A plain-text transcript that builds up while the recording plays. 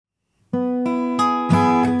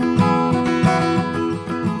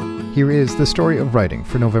Here is the story of writing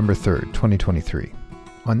for November 3rd, 2023.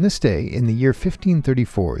 On this day, in the year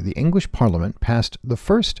 1534, the English Parliament passed the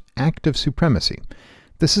first Act of Supremacy.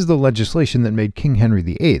 This is the legislation that made King Henry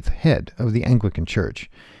VIII head of the Anglican Church.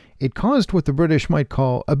 It caused what the British might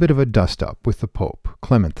call a bit of a dust-up with the Pope,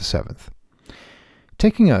 Clement VII.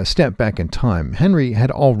 Taking a step back in time, Henry had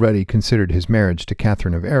already considered his marriage to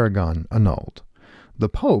Catherine of Aragon annulled. The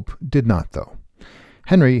Pope did not, though.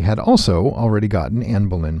 Henry had also already gotten Anne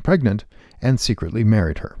Boleyn pregnant and secretly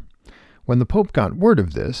married her. When the Pope got word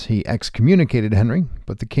of this, he excommunicated Henry,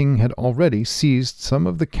 but the king had already seized some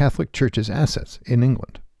of the Catholic Church's assets in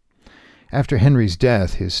England. After Henry's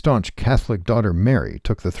death, his staunch Catholic daughter Mary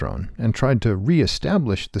took the throne and tried to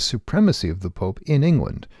re-establish the supremacy of the Pope in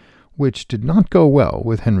England, which did not go well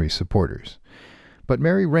with Henry's supporters. But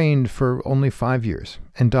Mary reigned for only 5 years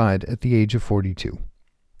and died at the age of 42.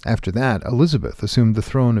 After that, Elizabeth assumed the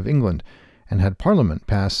throne of England and had Parliament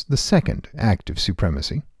pass the second Act of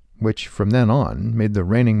Supremacy, which from then on made the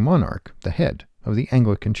reigning monarch the head of the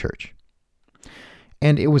Anglican Church.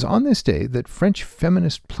 And it was on this day that French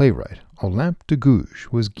feminist playwright Olympe de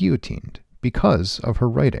Gouges was guillotined because of her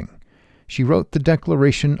writing. She wrote the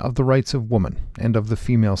Declaration of the Rights of Woman and of the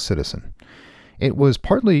Female Citizen. It was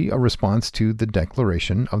partly a response to the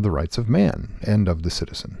Declaration of the Rights of Man and of the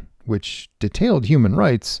Citizen, which detailed human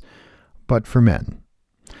rights, but for men.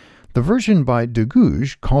 The version by de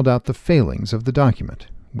Gouges called out the failings of the document,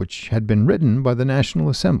 which had been written by the National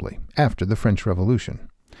Assembly after the French Revolution.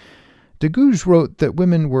 De Gouges wrote that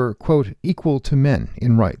women were, quote, equal to men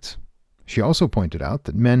in rights. She also pointed out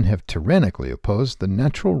that men have tyrannically opposed the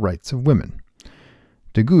natural rights of women.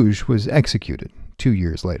 De Gouges was executed 2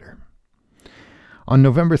 years later. On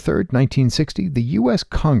November 3, 1960, the U.S.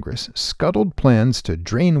 Congress scuttled plans to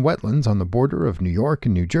drain wetlands on the border of New York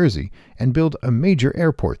and New Jersey and build a major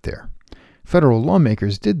airport there. Federal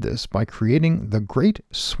lawmakers did this by creating the Great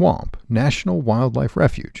Swamp National Wildlife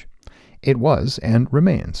Refuge. It was, and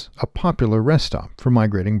remains, a popular rest stop for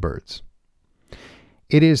migrating birds.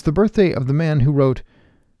 It is the birthday of the man who wrote,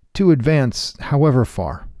 "To advance, however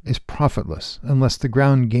far, is profitless unless the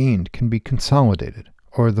ground gained can be consolidated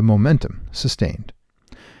or the momentum sustained."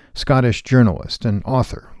 Scottish journalist and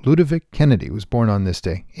author Ludovic Kennedy was born on this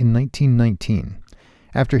day in 1919.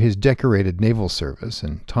 After his decorated naval service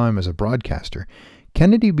and time as a broadcaster,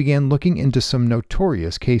 Kennedy began looking into some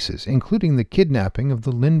notorious cases, including the kidnapping of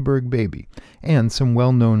the Lindbergh baby and some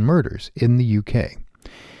well-known murders in the UK.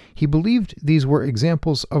 He believed these were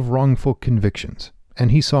examples of wrongful convictions,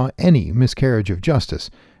 and he saw any miscarriage of justice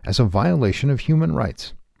as a violation of human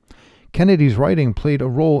rights. Kennedy's writing played a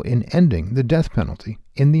role in ending the death penalty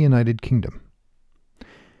in the United Kingdom.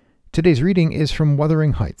 Today's reading is from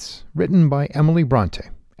Wuthering Heights, written by Emily Bronte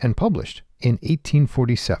and published in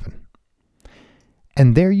 1847.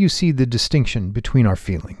 And there you see the distinction between our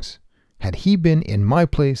feelings. Had he been in my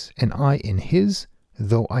place and I in his,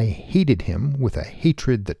 though I hated him with a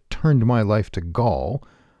hatred that turned my life to gall,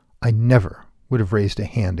 I never would have raised a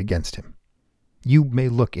hand against him. You may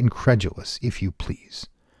look incredulous if you please.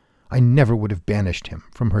 I never would have banished him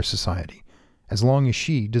from her society, as long as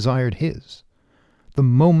she desired his. The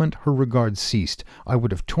moment her regard ceased, I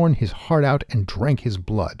would have torn his heart out and drank his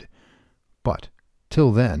blood. But,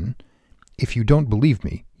 till then, if you don't believe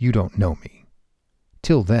me, you don't know me.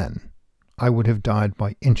 Till then, I would have died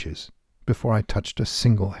by inches before I touched a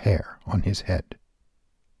single hair on his head.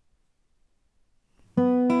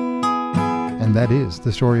 And that is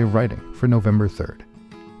the story of writing for November 3rd.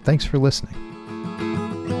 Thanks for listening.